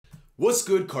What's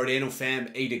good, Cardano fam,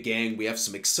 ADA gang? We have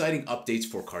some exciting updates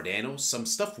for Cardano, some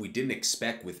stuff we didn't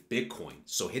expect with Bitcoin.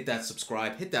 So hit that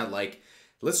subscribe, hit that like.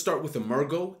 Let's start with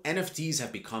Emergo. NFTs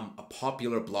have become a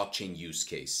popular blockchain use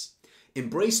case,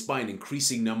 embraced by an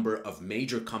increasing number of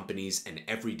major companies and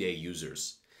everyday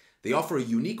users. They offer a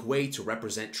unique way to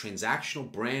represent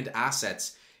transactional brand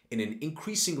assets in an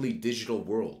increasingly digital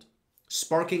world,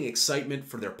 sparking excitement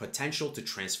for their potential to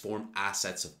transform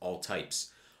assets of all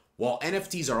types. While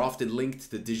NFTs are often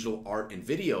linked to digital art and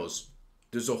videos,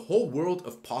 there's a whole world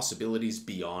of possibilities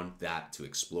beyond that to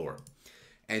explore.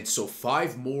 And so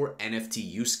 5 more NFT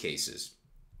use cases.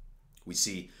 We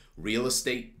see real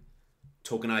estate,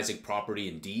 tokenizing property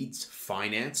and deeds,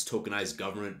 finance, tokenize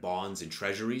government bonds and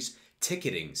treasuries,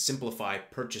 ticketing, simplify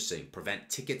purchasing, prevent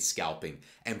ticket scalping,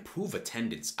 and prove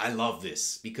attendance. I love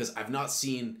this because I've not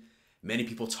seen many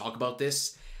people talk about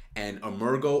this. And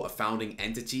Emergo, a founding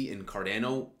entity in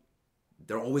Cardano,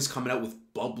 they're always coming out with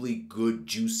bubbly, good,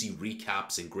 juicy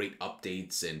recaps and great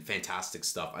updates and fantastic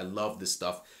stuff. I love this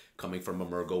stuff coming from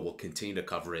Emergo. We'll continue to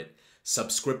cover it.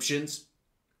 Subscriptions.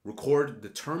 Record the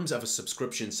terms of a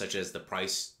subscription, such as the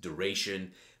price,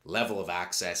 duration, level of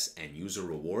access, and user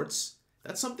rewards.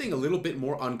 That's something a little bit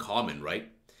more uncommon, right?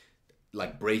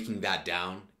 Like breaking that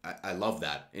down. I love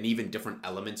that. And even different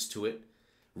elements to it.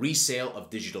 Resale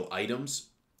of digital items.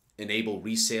 Enable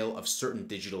resale of certain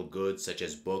digital goods such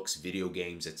as books, video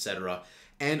games, etc.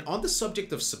 And on the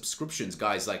subject of subscriptions,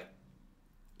 guys, like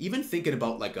even thinking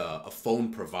about like a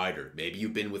phone provider. Maybe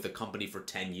you've been with a company for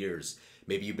 10 years.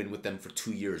 Maybe you've been with them for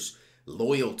 2 years.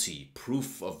 Loyalty,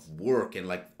 proof of work, and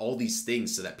like all these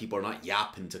things so that people are not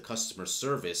yapping to customer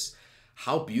service.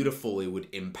 How beautiful it would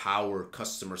empower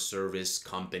customer service,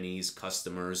 companies,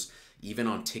 customers, even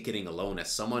on ticketing alone.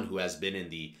 As someone who has been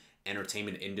in the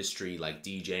entertainment industry, like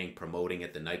DJing, promoting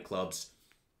at the nightclubs,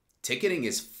 ticketing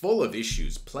is full of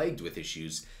issues, plagued with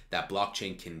issues that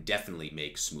blockchain can definitely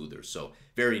make smoother. So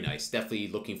very nice. Definitely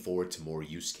looking forward to more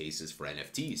use cases for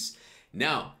NFTs.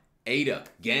 Now, ADA,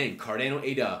 gang, Cardano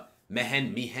ADA,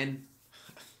 Mehen.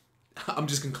 I'm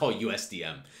just going to call it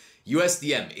USDM.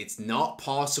 USDM, it's not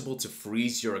possible to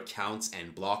freeze your accounts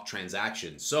and block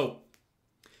transactions. So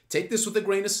take this with a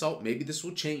grain of salt. Maybe this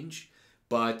will change.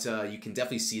 But you can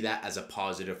definitely see that as a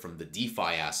positive from the DeFi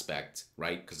aspect,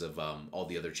 right? Because of all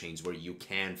the other chains where you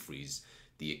can freeze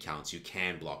the accounts, you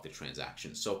can block the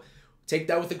transactions. So take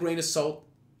that with a grain of salt.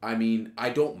 I mean, I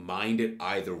don't mind it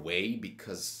either way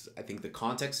because I think the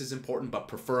context is important, but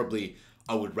preferably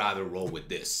I would rather roll with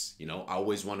this. You know, I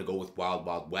always want to go with Wild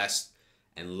Wild West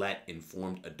and let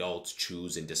informed adults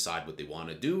choose and decide what they want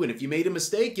to do. And if you made a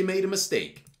mistake, you made a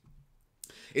mistake.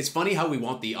 It's funny how we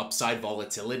want the upside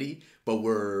volatility, but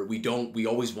we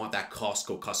always want that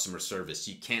Costco customer service.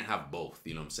 You can't have both,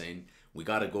 you know what I'm saying? We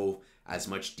got to go as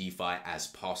much DeFi as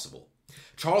possible.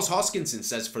 Charles Hoskinson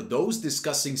says, for those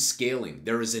discussing scaling,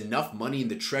 there is enough money in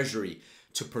the treasury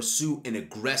to pursue an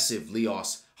aggressive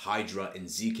Leos, Hydra, and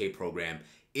ZK program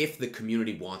if the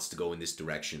community wants to go in this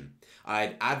direction.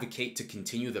 I'd advocate to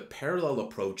continue the parallel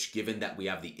approach given that we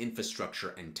have the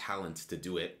infrastructure and talent to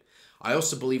do it. I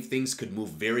also believe things could move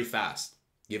very fast,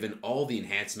 given all the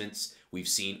enhancements we've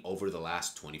seen over the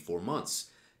last 24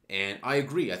 months. And I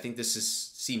agree. I think this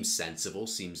seems sensible,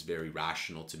 seems very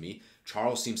rational to me.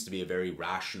 Charles seems to be a very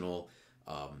rational,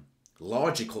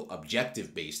 logical,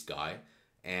 objective-based guy.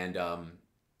 And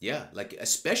yeah, like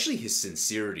especially his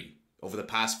sincerity over the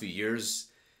past few years,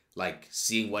 like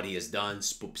seeing what he has done,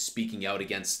 speaking out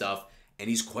against stuff. And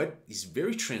he's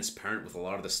very transparent with a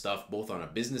lot of the stuff, both on a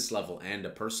business level and a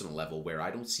personal level, where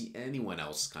I don't see anyone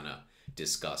else kind of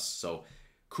discuss. So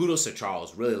kudos to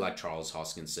Charles. Really like Charles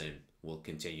Hoskinson. We'll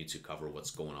continue to cover what's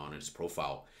going on in his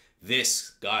profile. This,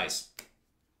 guys,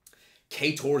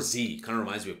 KTOR Z kind of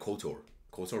reminds me of KOTOR.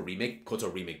 KOTOR remake?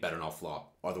 KOTOR remake better not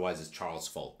flop. Otherwise, it's Charles'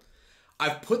 fault.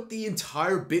 I've put the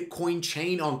entire Bitcoin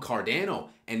chain on Cardano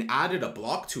and added a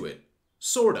block to it.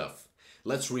 Sort of.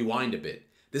 Let's rewind a bit.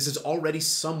 This is already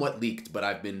somewhat leaked, but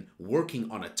I've been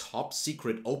working on a top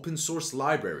secret open source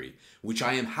library, which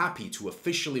I am happy to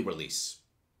officially release.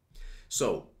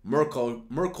 So, Merkle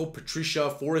Patricia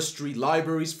Forestry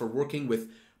libraries for working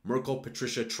with Merkle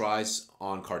Patricia tries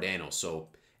on Cardano. So,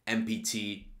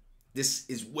 MPT, this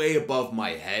is way above my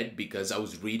head because I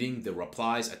was reading the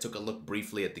replies. I took a look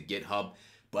briefly at the GitHub,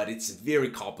 but it's very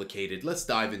complicated. Let's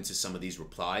dive into some of these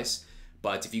replies.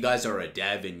 But if you guys are a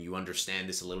dev and you understand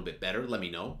this a little bit better, let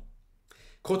me know.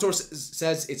 KOTOR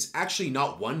says it's actually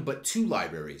not one, but 2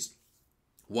 libraries.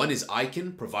 One is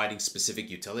Icon, providing specific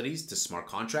utilities to smart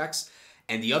contracts,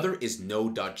 and the other is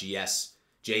Node.js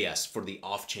for the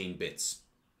off-chain bits.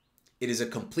 It is a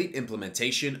complete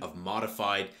implementation of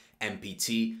modified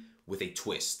MPT with a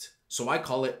twist. So I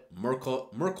call it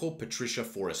Merkle Patricia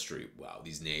Forestry. Wow,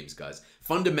 these names, guys.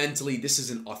 Fundamentally, this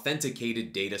is an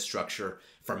authenticated data structure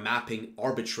for mapping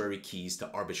arbitrary keys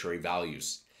to arbitrary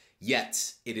values.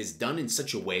 Yet, it is done in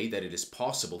such a way that it is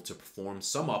possible to perform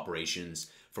some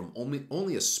operations from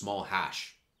only a small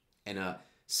hash and a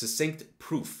succinct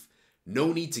proof.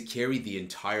 No need to carry the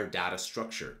entire data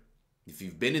structure. If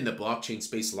you've been in the blockchain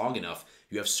space long enough,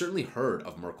 you have certainly heard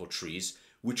of Merkle trees,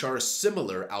 which are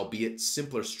similar, albeit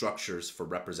simpler structures for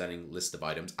representing list of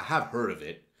items. I have heard of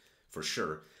it, for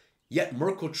sure. Yet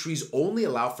Merkle trees only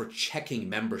allow for checking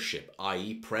membership,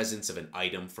 i.e. presence of an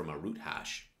item from a root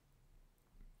hash.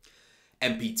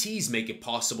 MPTs make it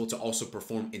possible to also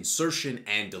perform insertion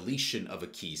and deletion of a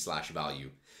key/value.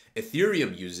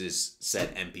 Ethereum uses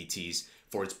said MPTs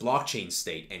for its blockchain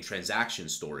state and transaction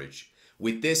storage.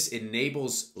 With this, it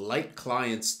enables light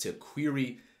clients to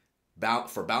query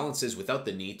for balances without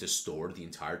the need to store the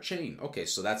entire chain. Okay,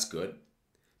 so that's good.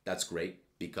 That's great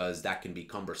because that can be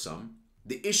cumbersome.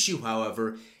 The issue,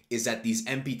 however, is that these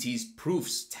MPTs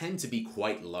proofs tend to be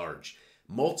quite large.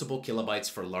 Multiple kilobytes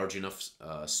for large enough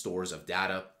stores of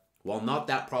data. While not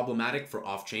that problematic for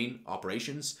off-chain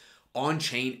operations,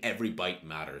 on-chain every byte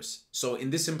matters. So in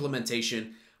this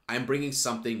implementation, I'm bringing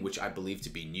something which I believe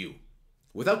to be new.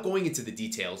 Without going into the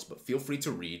details, but feel free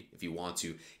to read if you want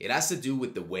to, it has to do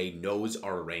with the way nodes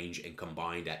are arranged and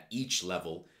combined at each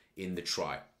level in the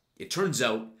trie. It turns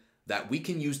out that we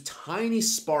can use tiny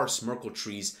sparse Merkle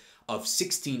trees of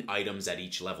 16 items at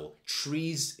each level.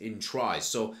 Trees in tries.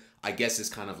 So I guess it's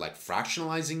kind of like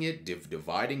fractionalizing it,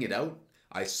 dividing it out.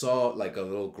 I saw like a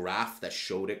little graph that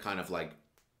showed it kind of like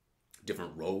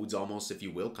different roads almost, if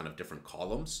you will, kind of different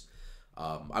columns.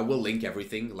 I will link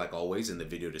everything, like always, in the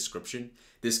video description.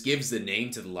 This gives the name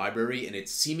to the library, and it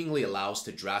seemingly allows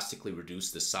to drastically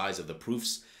reduce the size of the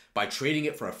proofs by trading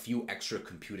it for a few extra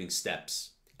computing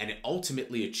steps. And it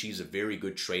ultimately achieves a very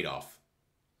good trade-off.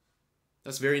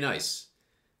 That's very nice.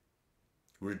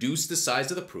 Reduce the size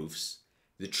of the proofs,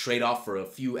 the trade-off for a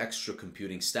few extra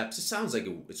computing steps. It sounds like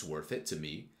it's worth it to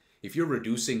me. If you're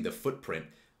reducing the footprint,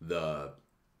 the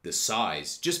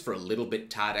size, just for a little bit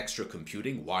tad extra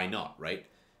computing, why not, right?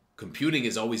 Computing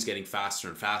is always getting faster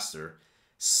and faster.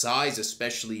 Size,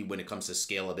 especially when it comes to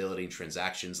scalability and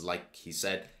transactions, like he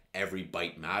said, every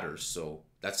byte matters. So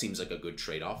that seems like a good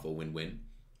trade-off, a win-win.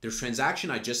 The transaction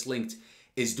I just linked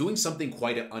is doing something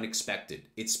quite unexpected.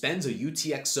 It spends a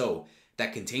UTXO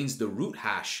that contains the root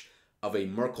hash of a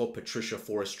Merkle Patricia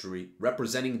Forestry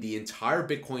representing the entire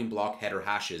Bitcoin block header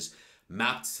hashes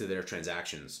mapped to their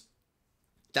transactions.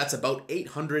 That's about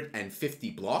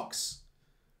 850 blocks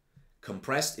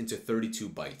compressed into 32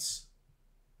 bytes.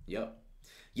 Yep.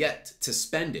 Yet, to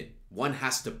spend it, one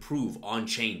has to prove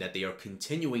on-chain that they are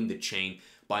continuing the chain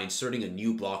by inserting a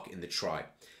new block in the trie,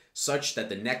 such that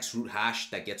the next root hash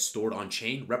that gets stored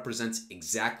on-chain represents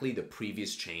exactly the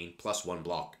previous chain plus one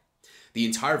block. The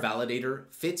entire validator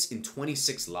fits in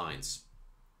 26 lines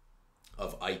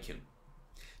of icon.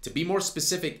 To be more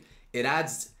specific, it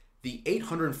adds the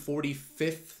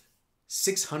 845th,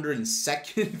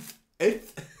 602nd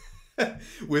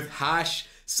with hash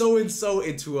so-and-so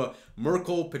into a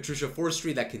Merkle Patricia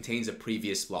Forestry that contains a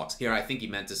previous blocks. Here, I think he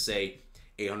meant to say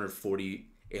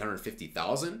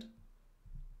 850,000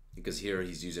 because here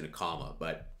he's using a comma,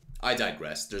 but I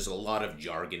digress. There's a lot of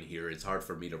jargon here. It's hard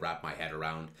for me to wrap my head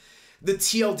around. The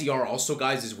TLDR also,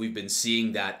 guys, is we've been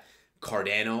seeing that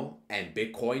Cardano and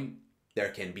Bitcoin, there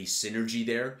can be synergy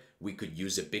there. We could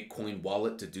use a Bitcoin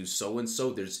wallet to do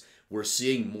so-and-so. We're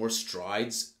seeing more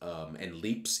strides and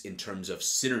leaps in terms of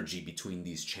synergy between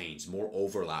these chains, more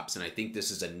overlaps. And I think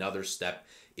this is another step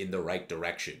in the right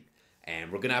direction.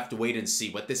 And we're going to have to wait and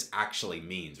see what this actually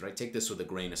means, right? Take this with a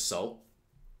grain of salt.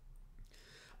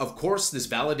 Of course, this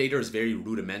validator is very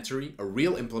rudimentary. A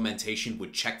real implementation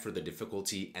would check for the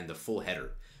difficulty and the full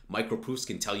header. Microproofs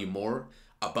can tell you more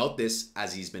about this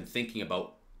as he's been thinking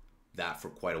about that for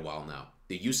quite a while now.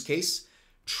 The use case,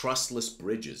 trustless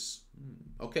bridges.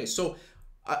 Okay, so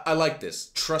I like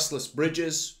this. Trustless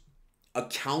bridges,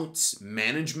 accounts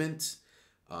management.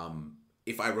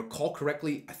 If I recall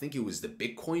correctly, I think it was the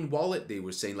Bitcoin wallet. They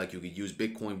were saying like you could use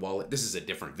Bitcoin wallet. This is a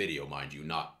different video, mind you,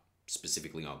 not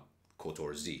specifically on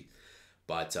Kotor Z,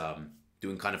 but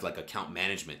doing kind of like account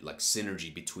management, like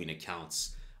synergy between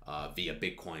accounts via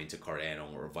Bitcoin to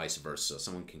Cardano or vice versa.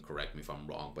 Someone can correct me if I'm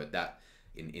wrong, but that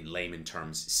in layman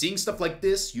terms, seeing stuff like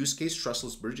this, use case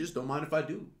trustless bridges, don't mind if I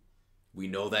do. We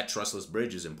know that trustless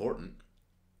bridge is important.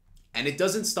 And it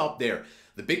doesn't stop there.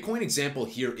 The Bitcoin example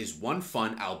here is one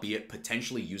fun, albeit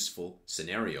potentially useful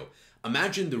scenario.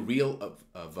 Imagine the reel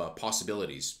of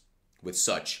possibilities. with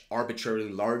such arbitrarily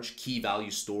large key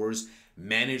value stores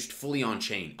managed fully on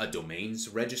chain, a domains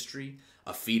registry,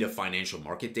 a feed of financial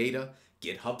market data,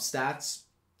 GitHub stats.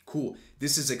 Cool.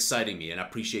 This is exciting me, and I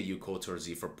appreciate you,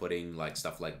 Kotorzi, for putting like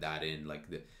stuff like that in, like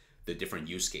the different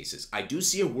use cases. I do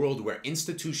see a world where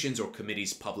institutions or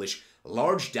committees publish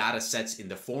large data sets in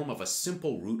the form of a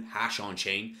simple root hash on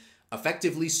chain,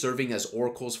 effectively serving as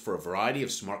oracles for a variety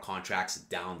of smart contracts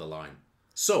down the line.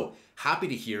 So happy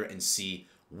to hear and see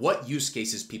what use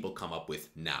cases people come up with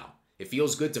now. It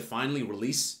feels good to finally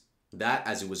release that,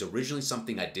 as it was originally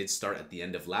something I did start at the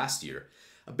end of last year,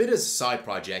 a bit as a side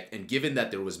project, and given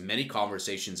that there was many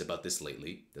conversations about this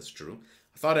lately, that's true,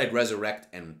 I thought I'd resurrect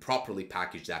and properly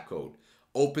package that code.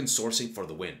 Open sourcing for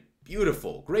the win.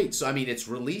 Beautiful, great. So I mean, it's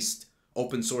released,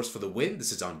 open source for the win.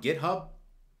 This is on GitHub.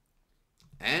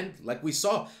 And like we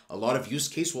saw, a lot of use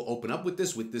case will open up with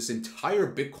this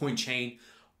entire Bitcoin chain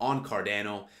on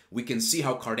Cardano. We can see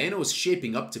how Cardano is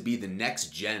shaping up to be the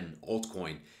next gen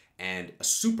altcoin and a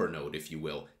super node, if you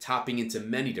will, tapping into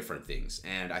many different things.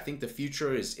 And I think the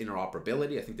future is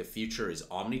interoperability. I think the future is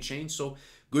omni-chain. So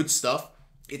good stuff.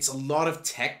 It's a lot of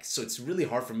tech, so it's really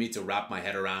hard for me to wrap my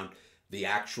head around the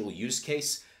actual use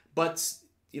case. But,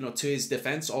 you know, to his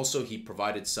defense, also, he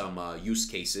provided some use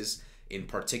cases, in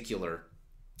particular,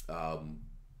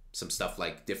 some stuff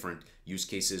like different use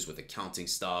cases with accounting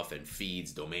stuff and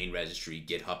feeds, domain registry,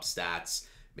 GitHub stats,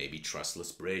 maybe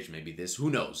trustless bridge, maybe this, who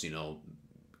knows, you know,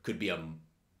 could be a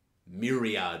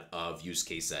myriad of use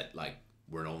case that like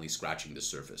we're only scratching the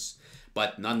surface.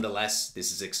 But nonetheless,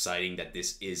 this is exciting that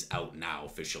this is out now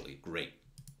officially. Great.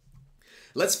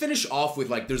 Let's finish off with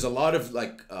like, there's a lot of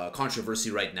like controversy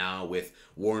right now with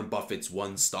Warren Buffett's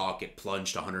one stock. It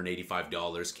plunged to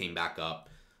 $185, came back up.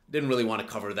 Didn't really want to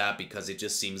cover that because it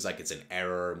just seems like it's an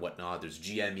error and whatnot. There's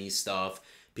GME stuff.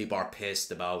 People are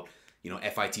pissed about, you know,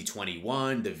 FIT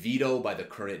 21, the veto by the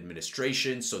current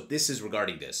administration. So this is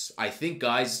regarding this. I think,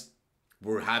 guys,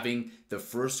 we're having the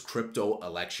first crypto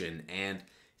election, and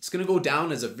it's going to go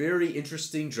down as a very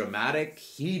interesting, dramatic,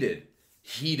 heated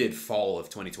fall of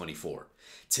 2024.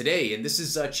 Today, and this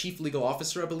is Chief Legal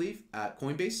Officer, I believe, at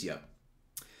Coinbase. Yeah.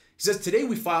 He says, today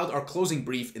we filed our closing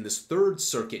brief in this third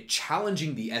circuit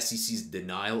challenging the SEC's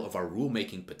denial of our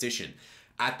rulemaking petition.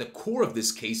 At the core of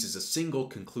this case is a single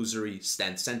conclusory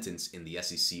sentence in the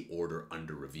SEC order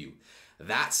under review.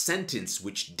 That sentence,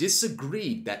 which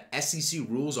disagreed that SEC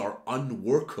rules are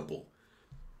unworkable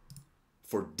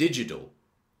for digital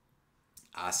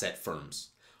asset firms,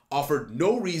 offered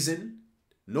no reason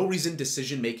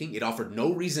decision making. It offered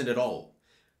no reason at all.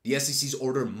 The SEC's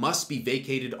order must be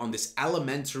vacated on this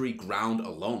elementary ground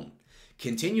alone.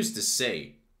 Continues to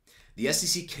say, the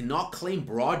SEC cannot claim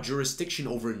broad jurisdiction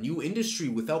over a new industry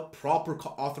without proper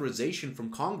authorization from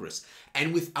Congress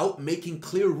and without making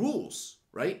clear rules,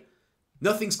 right?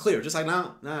 Nothing's clear. Just like,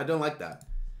 nah, I don't like that.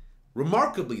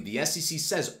 Remarkably, the SEC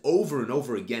says over and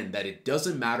over again that it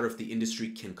doesn't matter if the industry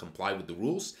can comply with the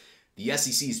rules. The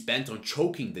SEC is bent on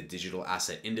choking the digital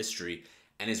asset industry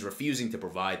and is refusing to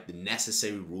provide the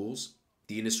necessary rules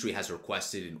the industry has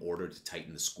requested in order to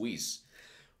tighten the squeeze.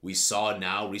 We saw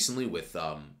now recently with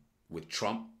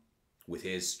Trump, with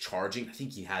his charging, I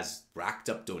think he has racked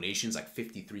up donations like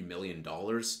 $53 million.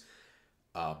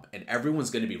 And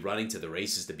everyone's going to be running to the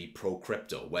races to be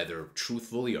pro-crypto, whether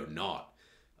truthfully or not.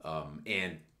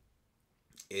 And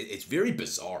it's very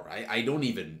bizarre. I don't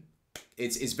even,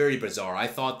 it's very bizarre. I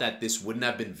thought that this wouldn't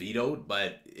have been vetoed,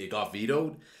 but it got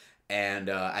vetoed. And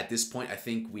at this point, I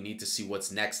think we need to see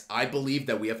what's next. I believe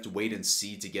that we have to wait and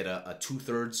see to get a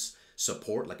 2/3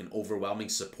 support, like an overwhelming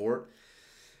support.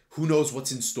 Who knows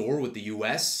what's in store with the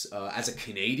US? As a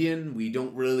Canadian, we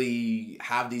don't really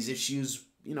have these issues.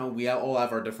 You know, we all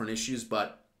have our different issues,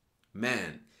 but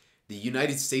man, the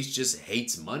United States just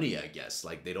hates money, I guess.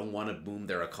 Like, they don't want to boom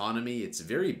their economy. It's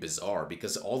very bizarre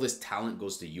because all this talent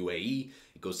goes to UAE,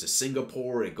 it goes to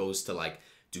Singapore, it goes to like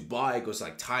Dubai, it goes to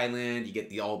like Thailand. You get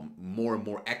the more and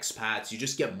more expats. You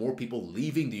just get more people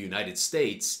leaving the United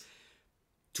States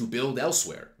to build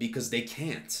elsewhere because they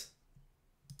can't.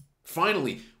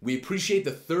 Finally, we appreciate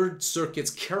the Third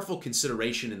Circuit's careful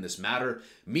consideration in this matter.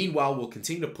 Meanwhile, we'll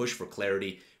continue to push for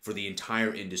clarity for the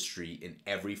entire industry in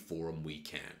every forum we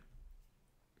can.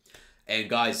 And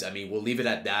guys, I mean, we'll leave it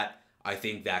at that. I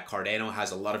think that Cardano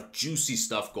has a lot of juicy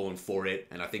stuff going for it,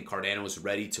 and I think Cardano is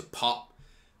ready to pop.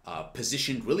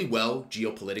 Positioned really well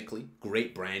geopolitically,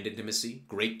 great brand intimacy,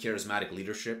 great charismatic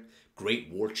leadership, great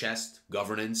war chest,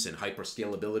 governance, and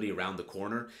hyperscalability around the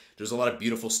corner. There's a lot of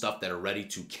beautiful stuff that are ready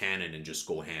to cannon and just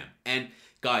go ham. And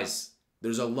guys,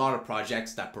 there's a lot of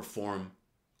projects that perform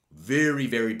very,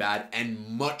 very bad and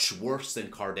much worse than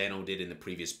Cardano did in the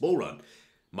previous bull run.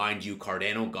 Mind you,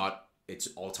 Cardano got its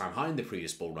all-time high in the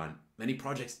previous bull run. Many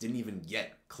projects didn't even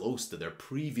get close to their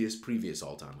previous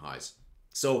all-time highs.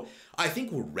 So I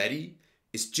think we're ready.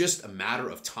 It's just a matter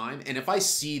of time. And if I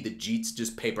see the Jeets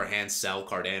just paper hand sell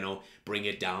Cardano, bring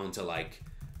it down to like,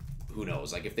 who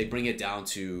knows, like if they bring it down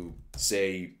to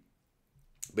say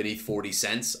beneath 40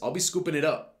 cents, I'll be scooping it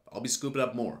up. I'll be scooping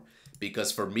up more.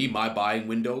 Because for me, my buying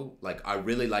window, like I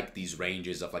really like these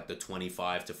ranges of like the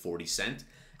 25 to 40 cent.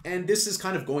 And this is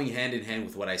kind of going hand in hand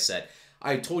with what I said.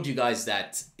 I told you guys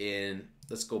that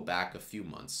let's go back a few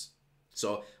months.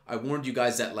 So I warned you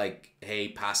guys that like, hey,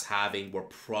 past halving, we're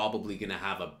probably going to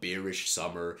have a bearish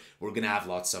summer. We're going to have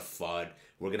lots of FUD.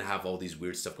 We're going to have all these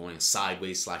weird stuff going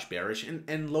sideways / bearish.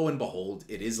 And lo and behold,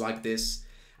 it is like this.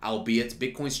 Albeit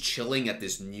Bitcoin's chilling at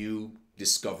this new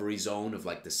discovery zone of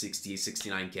like the 68,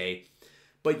 69K.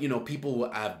 But, you know,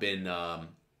 people have been,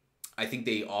 I think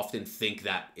they often think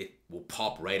that it will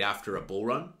pop right after a bull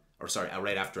run. Or sorry,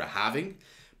 right after a halving.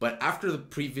 But after the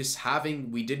previous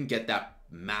halving, we didn't get that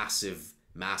massive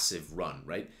run,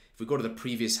 right? If we go to the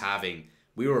previous halving,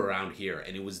 we were around here.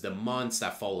 And it was the months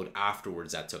that followed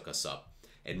afterwards that took us up.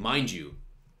 And mind you,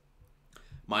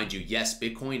 yes,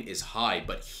 Bitcoin is high.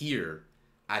 But here,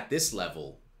 at this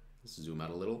level, let's zoom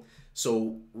out a little.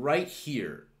 So right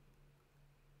here,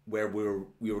 where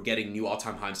we were getting new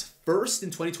all-time highs first in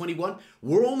 2021,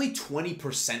 we're only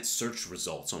 20% search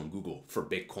results on Google for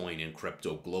Bitcoin and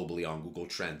crypto globally on Google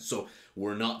Trends. So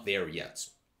we're not there yet.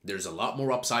 There's a lot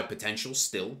more upside potential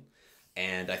still.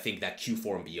 And I think that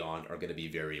Q4 and beyond are going to be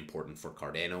very important for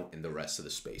Cardano and the rest of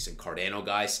the space. And Cardano,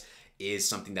 guys, is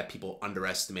something that people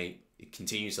underestimate. It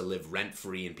continues to live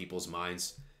rent-free in people's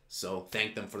minds. So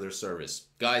thank them for their service.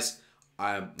 Guys,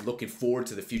 I'm looking forward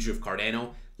to the future of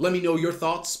Cardano. Let me know your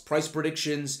thoughts, price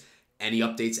predictions, any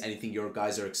updates, anything your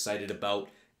guys are excited about.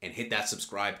 And hit that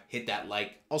subscribe, hit that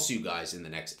like. I'll see you guys in the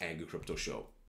next Angry Crypto Show.